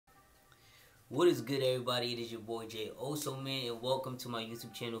What is good, everybody? It is your boy Jay Oso, man, and welcome to my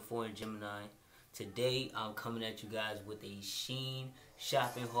YouTube channel, Foreign Gemini. Today, I'm coming at you guys with a Shein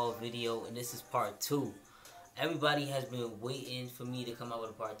shopping haul video, and this is part 2. Everybody has been waiting for me to come out with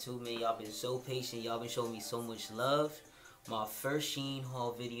a part 2, man. Y'all been so patient. Y'all been showing me so much love. My first Shein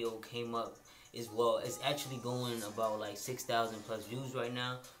haul video came up as well. It's actually going about like 6,000 plus views right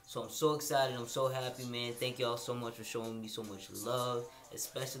now. So I'm so excited. I'm so happy, man. Thank y'all so much for showing me so much love,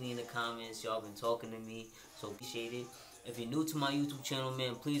 especially in the comments. Y'all been talking to me, so appreciate it. If you're new to my YouTube channel,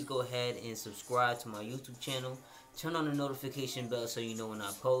 man, please go ahead and subscribe to my YouTube channel. Turn on the notification bell so you know when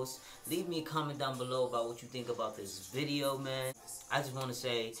I post. Leave me a comment down below about what you think about this video, man. I just want to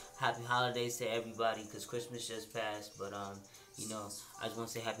say happy holidays to everybody because Christmas just passed. But, you know, I just want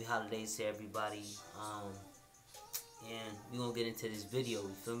to say happy holidays to everybody. And we're going to get into this video,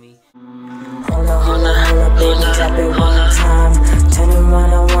 you feel me? Hold up, baby, drop it one time. Turn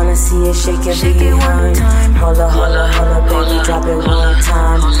around, I wanna see it, shake it behind. Hold up, baby, drop it one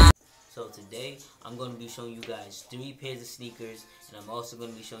time. So today, I'm going to be showing you guys 3 pairs of sneakers, and I'm also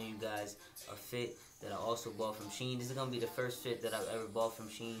going to be showing you guys a fit that I also bought from Shein. This is going to be the first fit that I've ever bought from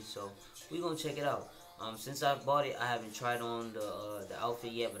Shein, so we're going to check it out. Since I bought it, I haven't tried on the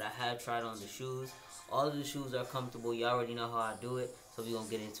outfit yet, but I have tried on the shoes. All of the shoes are comfortable. You already know how I do it, so we're going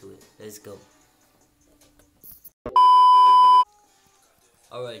to get into it. Let's go.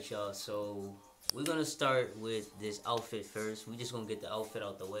 Alright, y'all, so we're going to start with this outfit first. We're just going to get the outfit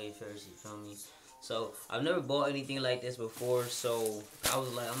out the way first, you feel me? So, I've never bought anything like this before, so I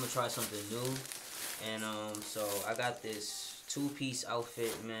was like, I'm going to try something new. And, so I got this 2-piece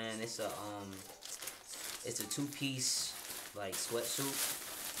outfit, man. It's a 2-piece, like, sweatsuit.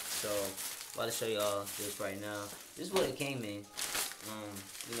 So, I'm about to show y'all this right now. This is what it came in.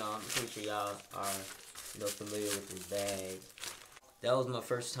 You know, I'm pretty sure y'all are, you know, familiar with this bag. That was my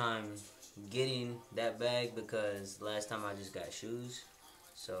first time getting that bag because last time I just got shoes.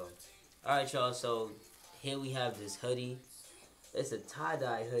 So, alright, y'all. So, here we have this hoodie. It's a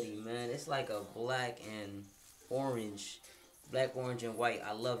tie-dye hoodie, man. It's like a black and orange. Black, orange, and white.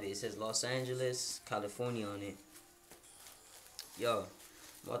 I love it. It says Los Angeles, California on it. Yo,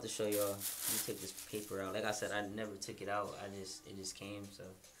 I'm about to show y'all. Let me take this paper out. Like I said, I never took it out. It just came, so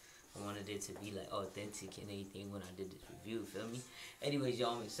I wanted it to be like authentic and anything when I did this review, feel me? Anyways,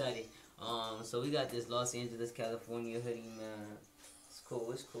 y'all, I'm excited. So we got this Los Angeles, California hoodie, man. It's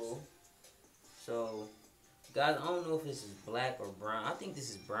cool, it's cool. So, guys, I don't know if this is black or brown. I think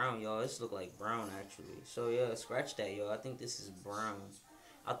this is brown, y'all. This look like brown, actually. So, yeah, scratch that, y'all. I think this is brown.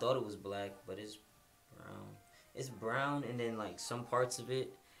 I thought it was black, but it's brown. It's brown, and then, like, some parts of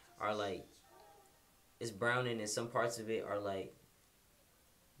it are, like, it's brown, and then some parts of it are, like,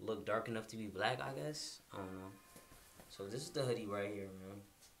 look dark enough to be black, I guess. I don't know. So this is the hoodie right here, man.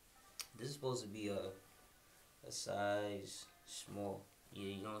 This is supposed to be a size small. Yeah,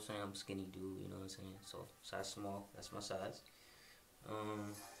 you know what I'm saying? I'm a skinny dude, you know what I'm saying? So size small, that's my size.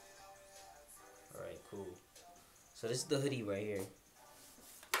 Alright, cool. So this is the hoodie right here.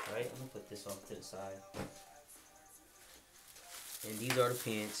 Alright, I'm gonna put this off to the side. And these are the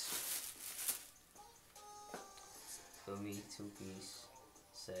pants. For me, 2-piece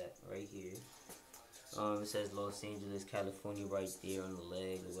set right here. It says Los Angeles, California right there on the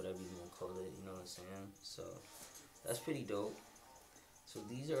leg or whatever you want to call it, you know what I'm saying? So that's pretty dope. So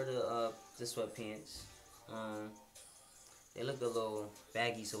these are the sweatpants. They look a little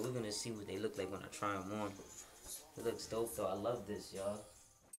baggy, so we're gonna see what they look like when I try them on. It looks dope though. I love this, y'all.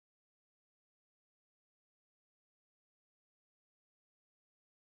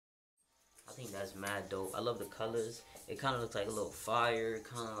 I think that's mad dope. I love the colors. It kind of looks like a little fire.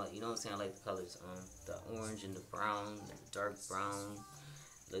 Kind of like, you know what I'm saying? I like the colors. The orange and the brown, the dark brown.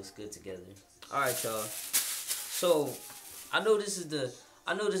 It looks good together. All right, y'all. So I know this is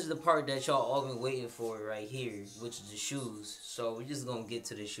the part that y'all all been waiting for right here, which is the shoes. So we're just gonna get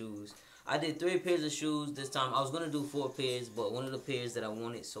to the shoes. I did 3 pairs of shoes this time. I was gonna do 4 pairs, but one of the pairs that I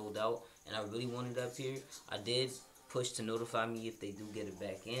wanted sold out, and I really wanted that pair. I did push to notify me if they do get it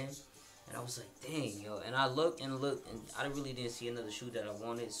back in. And I was like, dang, yo. And I looked, and I really didn't see another shoe that I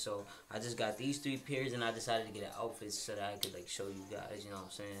wanted. So I just got these 3 pairs, and I decided to get an outfit so that I could, like, show you guys, you know what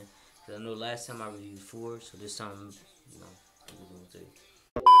I'm saying? Because I know last time I reviewed 4, so this time, you know, we're doing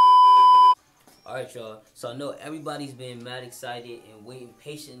 3. Alright, y'all. So I know everybody's been mad excited and waiting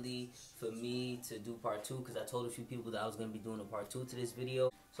patiently for me to do part 2, because I told a few people that I was going to be doing a part 2 to this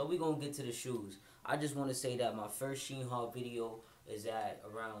video. So we're going to get to the shoes. I just want to say that my first Shein haul video is at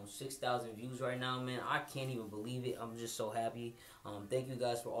around 6,000 views right now, man. I can't even believe it. I'm just so happy. Thank you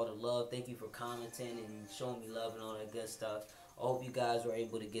guys for all the love. Thank you for commenting and showing me love and all that good stuff. I hope you guys were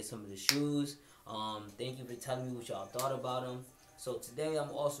able to get some of the shoes. Thank you for telling me what y'all thought about them. So today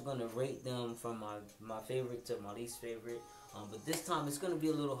I'm also going to rate them from my favorite to my least favorite. But this time it's going to be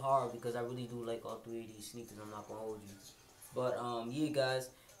a little hard because I really do like all three of these sneakers. I'm not going to hold you. But yeah, guys,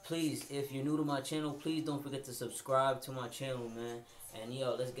 please, if you're new to my channel, please don't forget to subscribe to my channel, man. And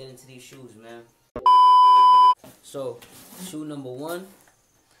yo, let's get into these shoes, man. So, shoe number 1,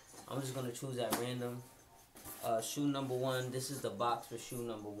 I'm just going to choose at random. Shoe number 1, this is the box for shoe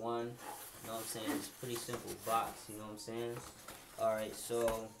number 1. You know what I'm saying? It's a pretty simple box, you know what I'm saying? Alright,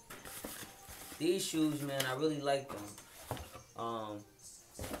 so these shoes, man, I really like them.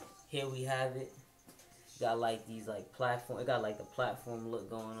 Here we have it. Got like these like platform, it got like the platform look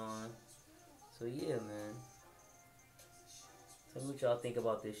going on. So yeah, man. Tell me what y'all think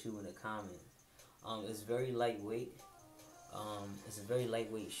about this shoe in the comments. It's very lightweight. It's a very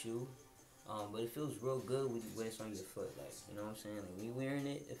lightweight shoe. But it feels real good when it's on your foot. Like, you know what I'm saying? Like, when you're wearing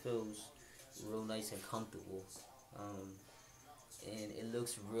it, it feels real nice and comfortable. And it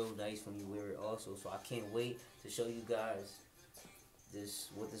looks real nice when you wear it also. So I can't wait to show you guys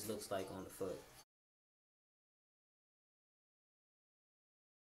what this looks like on the foot.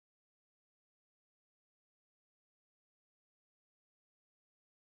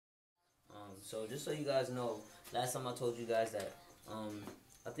 So just so you guys know, last time I told you guys that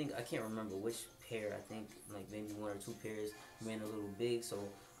I can't remember which pair. I think like maybe 1 or 2 pairs ran a little big. So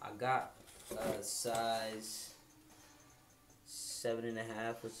I got a size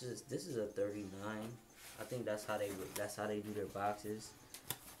 7.5, which is this is a 39. I think that's how they do their boxes.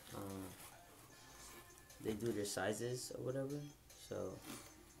 They do their sizes or whatever. So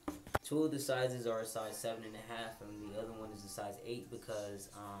 2 of the sizes are a size 7.5, and the other one is a size 8 because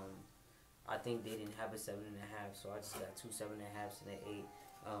I think they didn't have a 7.5, so I just got 2 7.5s and an 8.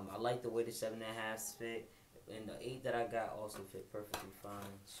 I like the way the 7.5s fit, and the 8 that I got also fit perfectly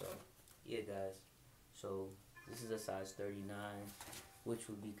fine. So yeah, guys. So this is a size 39, which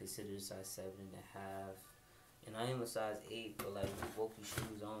would be considered a size 7.5. And I am a size 8, but like bulky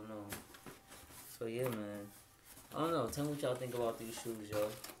shoes, I don't know. So yeah, man. I don't know. Tell me what y'all think about these shoes, yo.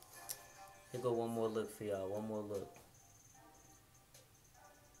 Here go one more look for y'all. One more look.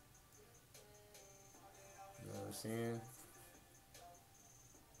 You know what I'm saying?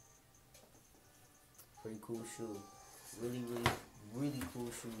 Pretty cool shoe. Really, really, really cool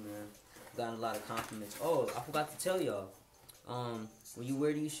shoe, man. Got a lot of compliments. Oh, I forgot to tell y'all. When you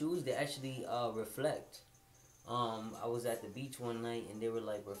wear these shoes, they actually reflect. I was at the beach one night and they were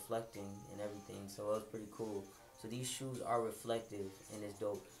like reflecting and everything, so it was pretty cool. So these shoes are reflective and it's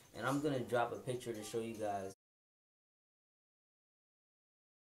dope. And I'm gonna drop a picture to show you guys.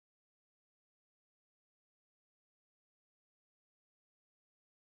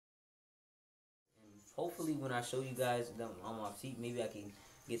 Hopefully when I show you guys them on my feet, maybe I can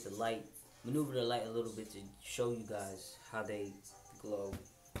get the light, maneuver the light a little bit to show you guys how they glow.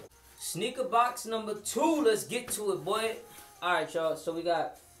 Sneaker box number 2, let's get to it, boy. Alright, y'all, so we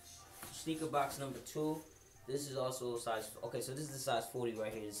got sneaker box number 2. This is also a size, okay, so this is the size 40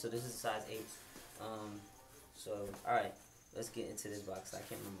 right here, so this is a size 8. So, alright, let's get into this box. I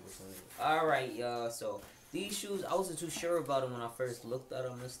can't remember which one it is. Alright, y'all, so these shoes, I wasn't too sure about them when I first looked at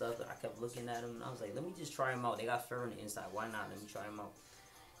them and stuff. I kept looking at them and I was like, let me just try them out. They got fur on the inside. Why not? Let me try them out.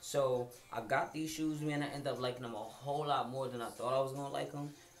 So I got these shoes, man. I ended up liking them a whole lot more than I thought I was going to like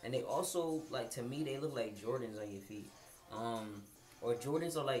them. And they also, like, to me, they look like Jordans on your feet. Or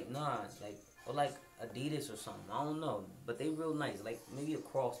Jordans are like, nah, like, or like Adidas or something. I don't know. But they real nice. Like, maybe a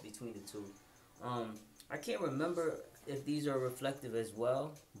cross between the two. I can't remember if these are reflective as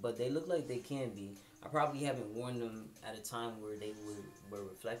well, but they look like they can be. I probably haven't worn them at a time where they were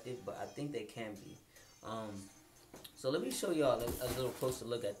reflective, but I think they can be. So let me show y'all a little closer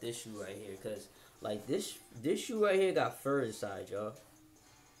look at this shoe right here, cause like this shoe right here got fur inside, y'all.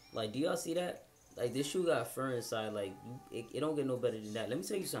 Like, do y'all see that? Like, this shoe got fur inside. Like, it don't get no better than that. Let me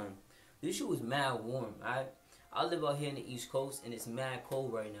tell you something. This shoe is mad warm. I live out here in the East Coast, and it's mad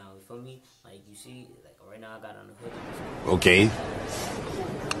cold right now. You feel me? Like, you see, like right now I got on the hoodie. Okay.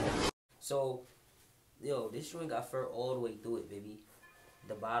 So, yo, this shoe ain't got fur all the way through it, baby.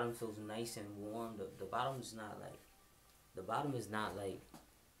 The bottom feels nice and warm. The bottom is not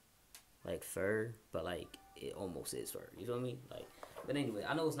like fur, but like it almost is fur. You feel me? Like, but anyway,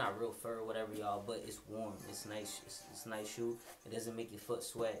 I know it's not real fur or whatever, y'all, but it's warm. It's nice. It's a nice shoe. It doesn't make your foot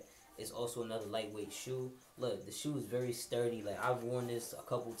sweat. It's also another lightweight shoe. Look, the shoe is very sturdy. Like, I've worn this a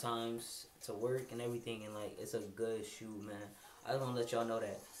couple times to work and everything, and like, it's a good shoe, man. I just want to let y'all know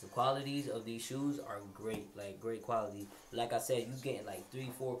that the qualities of these shoes are great, like great quality. Like I said, you getting like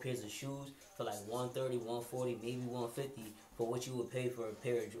 3-4 pairs of shoes for like $130, $140, maybe $150 for what you would pay for a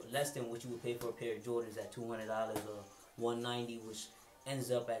pair of less than what you would pay for a pair of Jordans at $200 or $190, which ends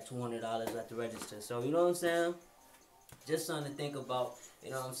up at $200 at the register. So you know what I'm saying? Just something to think about.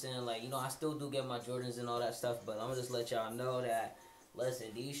 You know what I'm saying? Like, you know, I still do get my Jordans and all that stuff, but I'm gonna just let y'all know that, listen,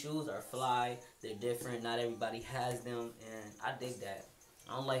 these shoes are fly. They're different. Not everybody has them, and I dig that.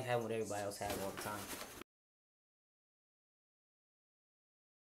 I don't like having what everybody else has all the time.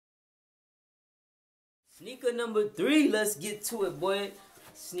 Sneaker number 3, let's get to it, boy.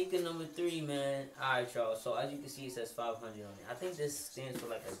 Sneaker number 3, man. Alright, y'all. So, as you can see, it says 500 on it. I think this stands for,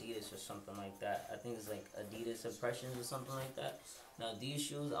 like, Adidas or something like that. I think it's, like, Adidas Impressions or something like that. Now, these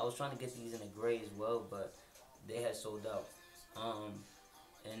shoes, I was trying to get these in a gray as well, but they had sold out.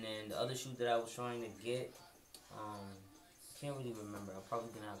 And then the other shoe that I was trying to get, can't really remember. I'm probably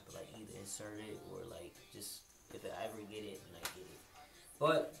going to have to, like, either insert it or, like, just, if I ever get it, then I get it.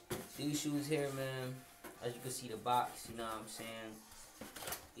 But, these shoes here, man, as you can see the box, you know what I'm saying?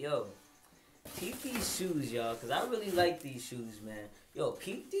 Yo, peep these shoes, y'all, because I really like these shoes, man. Yo,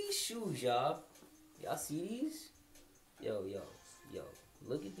 peep these shoes, y'all. Y'all see these? Yo,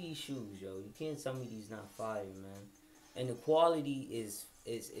 look at these shoes, yo. You can't tell me these not fire, man. And the quality is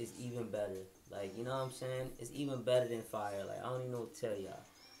even better. Like, you know what I'm saying? It's even better than fire. Like, I don't even know what to tell y'all.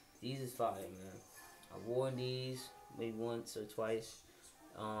 These is fire, man. I've worn these maybe once or twice.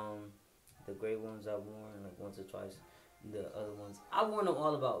 The gray ones I've worn like once or twice. The other ones, I worn them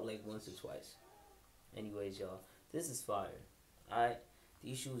all about like once or twice. Anyways, y'all, this is fire. Alright?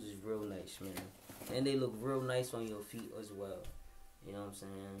 These shoes is real nice, man. And they look real nice on your feet as well. You know what I'm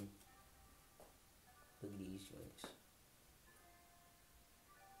saying? Look at these joints.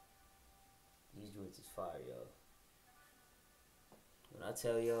 These joints is fire, y'all. When I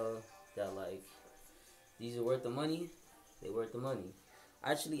tell y'all that, like, these are worth the money, they worth the money.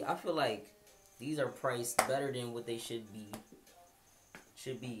 Actually, I feel like these are priced better than what they should be,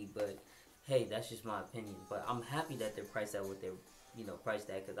 but hey, that's just my opinion. But I'm happy that they're priced at what they're, you know, priced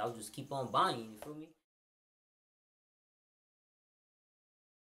at, because I'll just keep on buying, you feel me?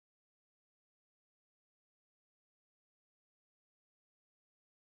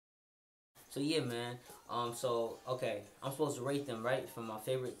 So yeah, man. Okay, I'm supposed to rate them, right? From my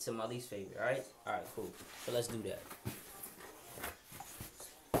favorite to my least favorite, alright? Alright, cool. So let's do that.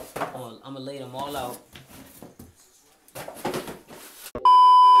 I'm gonna lay them all out.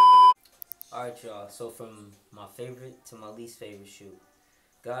 Alright, y'all. So from my favorite to my least favorite shoe.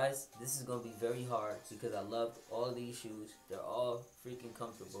 Guys, this is gonna be very hard because I loved all of these shoes. They're all freaking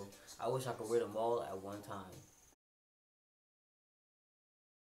comfortable. I wish I could wear them all at one time.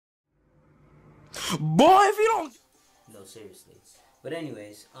 Boy, if you don't... No, seriously. But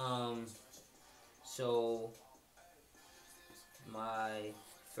anyways, so my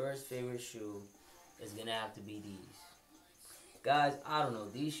first favorite shoe is gonna have to be these. Guys, I don't know,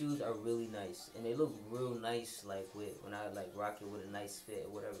 these shoes are really nice, and they look real nice, like, when I, like, rock it with a nice fit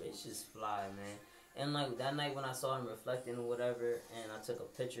or whatever. It's just fly, man. And, like, that night when I saw them reflecting or whatever, and I took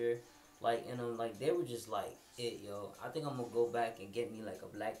a picture, like, and I'm like, they were just, like, it, yo. I think I'm gonna go back and get me, like, a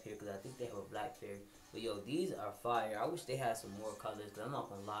black pair, because I think they have a black pair. But, yo, these are fire. I wish they had some more colors, because I'm not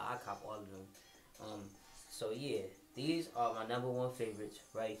gonna lie, I cop all of them. So, yeah, these are my #1 favorites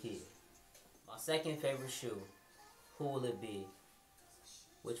right here. My second favorite shoe. Who will it be?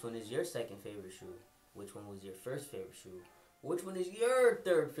 Which one is your second favorite shoe? Which one was your first favorite shoe? Which one is your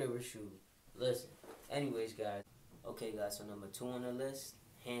third favorite shoe? Listen. Anyways, guys. Okay, guys. So #2 on the list,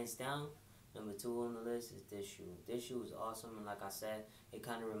 hands down. #2 on the list is this shoe. This shoe is awesome, and like I said, it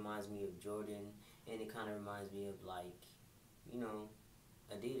kind of reminds me of Jordan, and it kind of reminds me of, like, you know,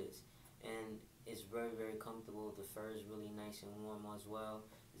 Adidas. And it's very, very comfortable. The fur is really nice and warm as well.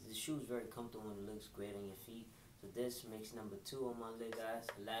 The shoe is very comfortable and it looks great on your feet. So this makes #2 on my list, guys.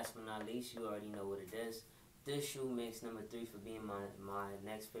 Last but not least, you already know what it is. This shoe makes #3 for being my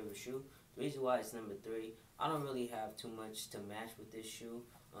next favorite shoe. The reason why it's #3, I don't really have too much to match with this shoe.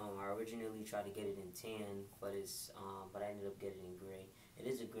 I originally tried to get it in tan, but I ended up getting it in gray. It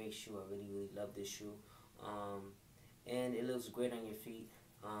is a great shoe. I really, really love this shoe. And it looks great on your feet.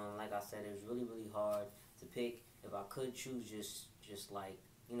 Like I said, it was really, really hard to pick. If I could choose, just like,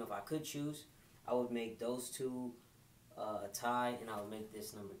 you know, if I could choose, I would make those two a tie, and I would make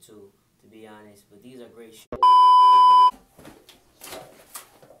this #2, to be honest. But these are great shoes.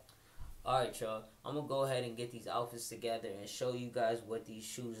 Alright, y'all. I'm going to go ahead and get these outfits together and show you guys what these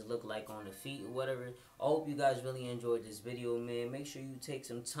shoes look like on the feet or whatever. I hope you guys really enjoyed this video, man. Make sure you take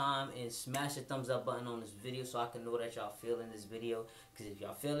some time and smash the thumbs up button on this video so I can know that y'all feeling this video. Because if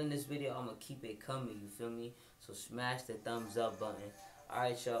y'all feeling this video, I'm going to keep it coming, you feel me? So smash the thumbs up button.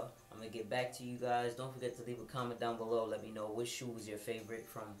 Alright, y'all. I'm going to get back to you guys. Don't forget to leave a comment down below. Let me know which shoe was your favorite,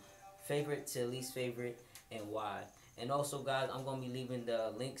 from favorite to least favorite, and why. And also, guys, I'm going to be leaving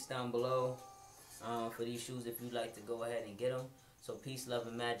the links down below for these shoes if you'd like to go ahead and get them. So peace, love,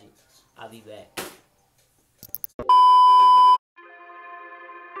 and magic. I'll be back.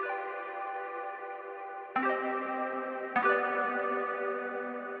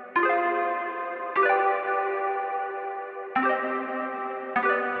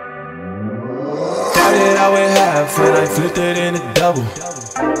 Started out with half and I flipped it in a double.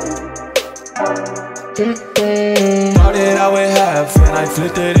 Started out with half and I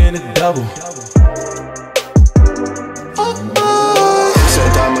flipped it in a double.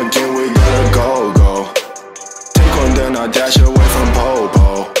 Said I'm again, we gotta go. Take one, then I dash away from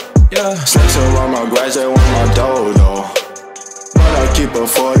Popo. Yeah. Snakes around my grass, they want my dodo. But I keep a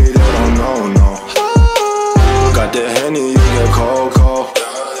 40, they don't know, no. Got the Henny, you get cold.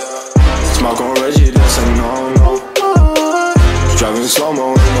 Smoke on Reggie, that's a no-no. Driving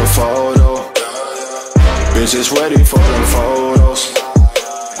slow-mo in the photo. Bitches ready for the photos.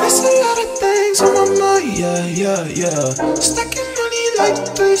 There's a lot of things on my mind, yeah. Stacking money like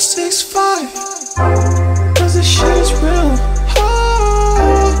 365. Cause this shit is real.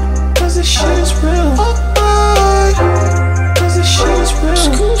 Cause this shit is real. Cause this shit is real.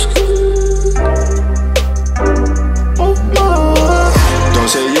 Oh my. Don't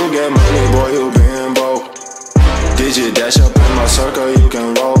say you get money, boy, you been broke. Digit dash up in my circle, you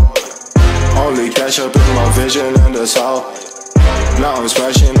can roll. Only cash up in my vision and the south. Now I'm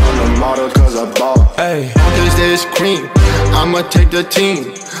smashing on the model cause I bought. Hey, Cause this cream, I'ma take the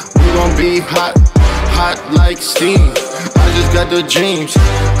team. We gon' be hot like steam. I just got the dreams,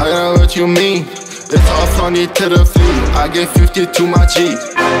 I know what you mean. It's all funny to the feet. I get 50 to my G.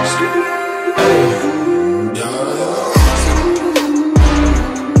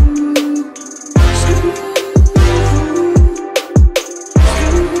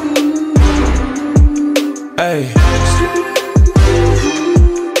 hey.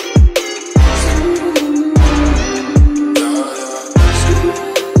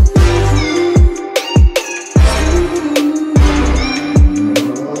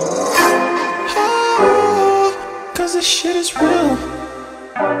 Cause this shit is real.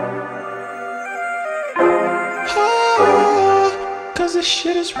 Cause this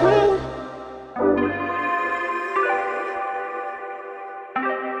shit is real.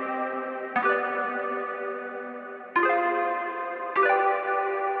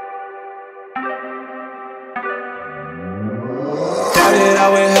 Started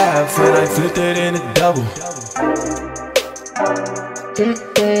out with half and I flipped it in a double.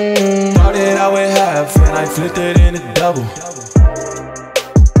 Started out with half and I flipped it in a double.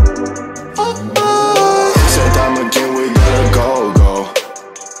 Said I'm again, we gotta go.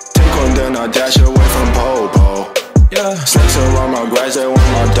 Take one, then I dash away from Popo. Yeah. Snakes around my grass, they want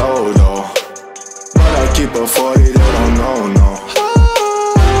my dodo. But I keep a 40, they don't know, no.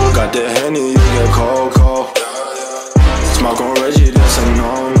 Got the Henny, you get cold. Smoke on Reggie, that's a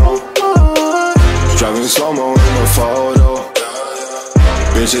no-no. Driving slow-mo in the photo.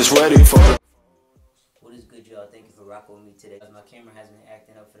 Bitches ready for the... What is good, y'all? Thank you for rocking with me today. My camera has been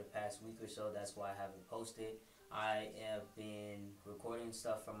acting up for the past week or so. That's why I haven't posted. I have been recording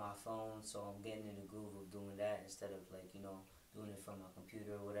stuff from my phone, so I'm getting in the groove of doing that instead of, like, you know, doing it from my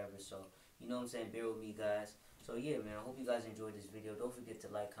computer or whatever. So, you know what I'm saying? Bear with me, guys. So, yeah, man, I hope you guys enjoyed this video. Don't forget to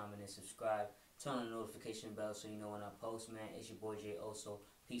like, comment, and subscribe. Turn on the notification bell so you know when I post, man. It's your boy Jay Oso.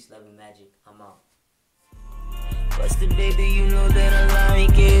 Peace, love, and magic. I'm out. Busted, baby, you know that I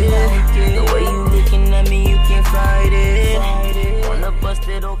like it. The way you looking at me, you can't fight it. Wanna bust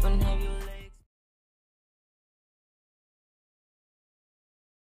it open, have you